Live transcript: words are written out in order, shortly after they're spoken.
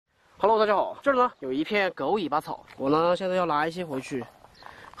Hello， 大家好，这儿呢有一片狗尾巴草，我呢现在要拿一些回去，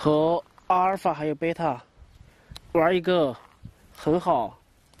和阿尔法还有贝塔玩一个很好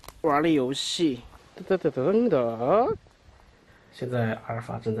玩的游戏。噔噔噔噔。现在阿尔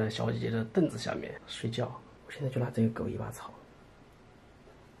法正在小姐姐的凳子下面睡觉，我现在就拿这个狗尾巴草。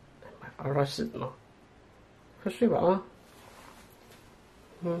阿尔法醒了，快睡吧啊！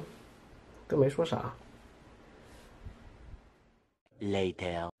都没说啥。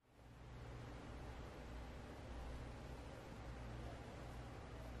Later.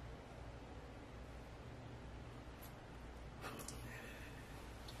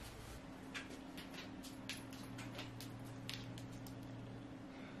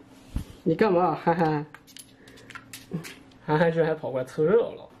 你干嘛，憨憨？憨憨居然还跑过来凑热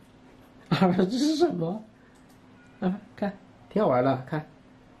闹了！这是什么？啊，看，挺好玩的，看。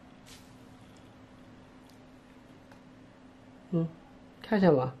看一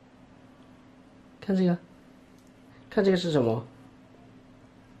下吧。看这个，看这个是什么？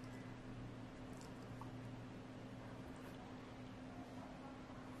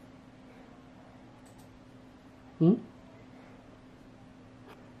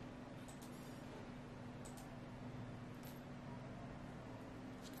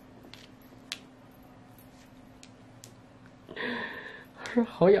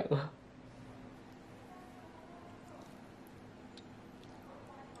好痒啊！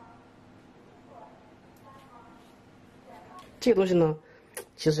这个东西呢，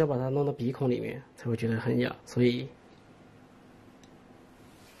其实要把它弄到鼻孔里面才会觉得很痒，所以，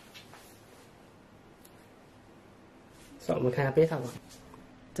算了，我们看一下贝塔吧。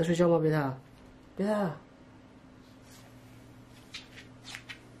在睡觉吗，贝塔？贝塔？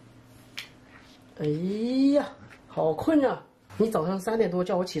哎呀，好困啊！你早上3点多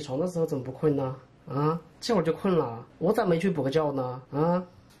叫我起床的时候怎么不困呢？啊，这会儿就困了，我咋没去补个觉呢？啊，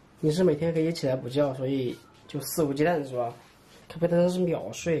你是每天可以起来补觉，所以就肆无忌惮是吧？看贝塔真是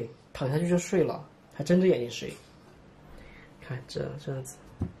秒睡，躺下去就睡了，还睁着眼睛睡。看这样子。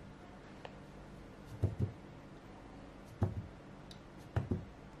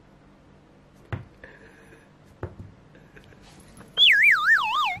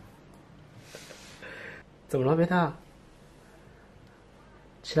怎么了，贝塔？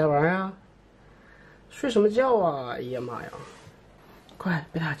起来玩啊！睡什么觉啊？哎呀妈呀！快，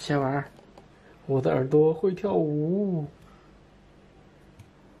贝塔起来玩！我的耳朵会跳舞。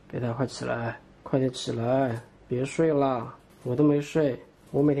贝塔，快起来，快点起来，别睡了，我都没睡，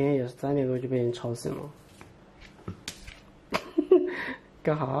我每天也是3点多就被人吵醒了。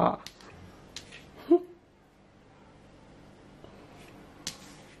干哈？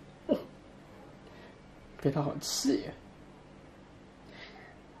贝塔好气！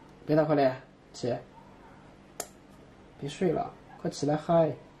贝塔，快点起！别睡了，快起来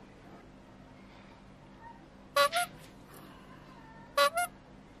嗨！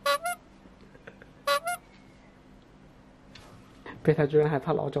贝塔居然还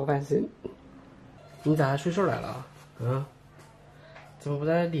怕老脚半醒，你咋还睡出来了？啊？怎么不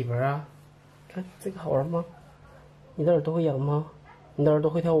在里边啊？看这个好玩吗？你的耳朵会痒吗？你的耳朵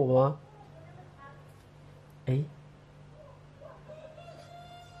会跳舞吗？哎。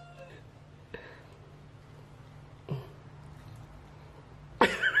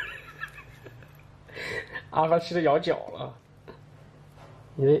阿发气得咬脚了。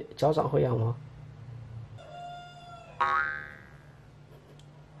你的脚掌会痒吗？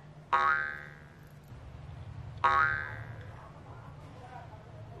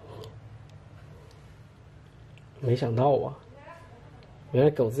没想到啊，原来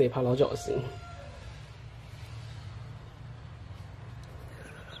狗子也怕老脚型。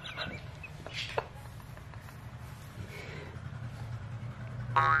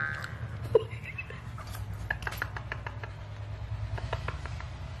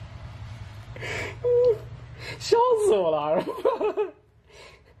笑死我了！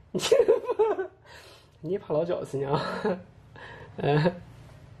你也怕老脚型啊？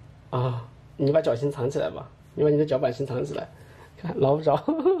你把脚心藏起来吧，你把你的脚板心藏起来，看捞不着。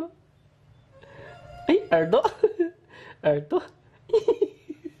哎，耳朵，耳朵。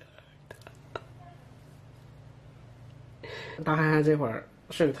大憨憨这会儿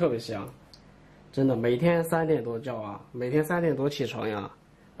睡得特别香，真的，每天3点多叫啊，每天3点多起床呀，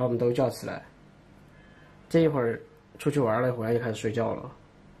把我们都叫起来。这一会儿出去玩了，回来就开始睡觉了。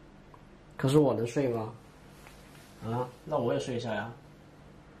可是我能睡吗？啊，那我也睡一下呀。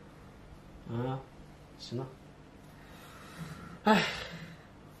啊，行了。哎，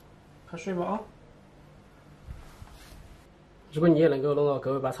快睡吧啊！如果你也能够弄到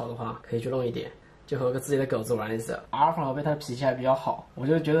狗尾巴草的话，可以去弄一点。就和自己的狗子玩一下。阿尔法宝贝它的脾气还比较好，我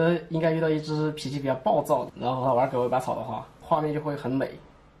就觉得应该遇到一只脾气比较暴躁的，然后它玩狗尾巴草的话，画面就会很美。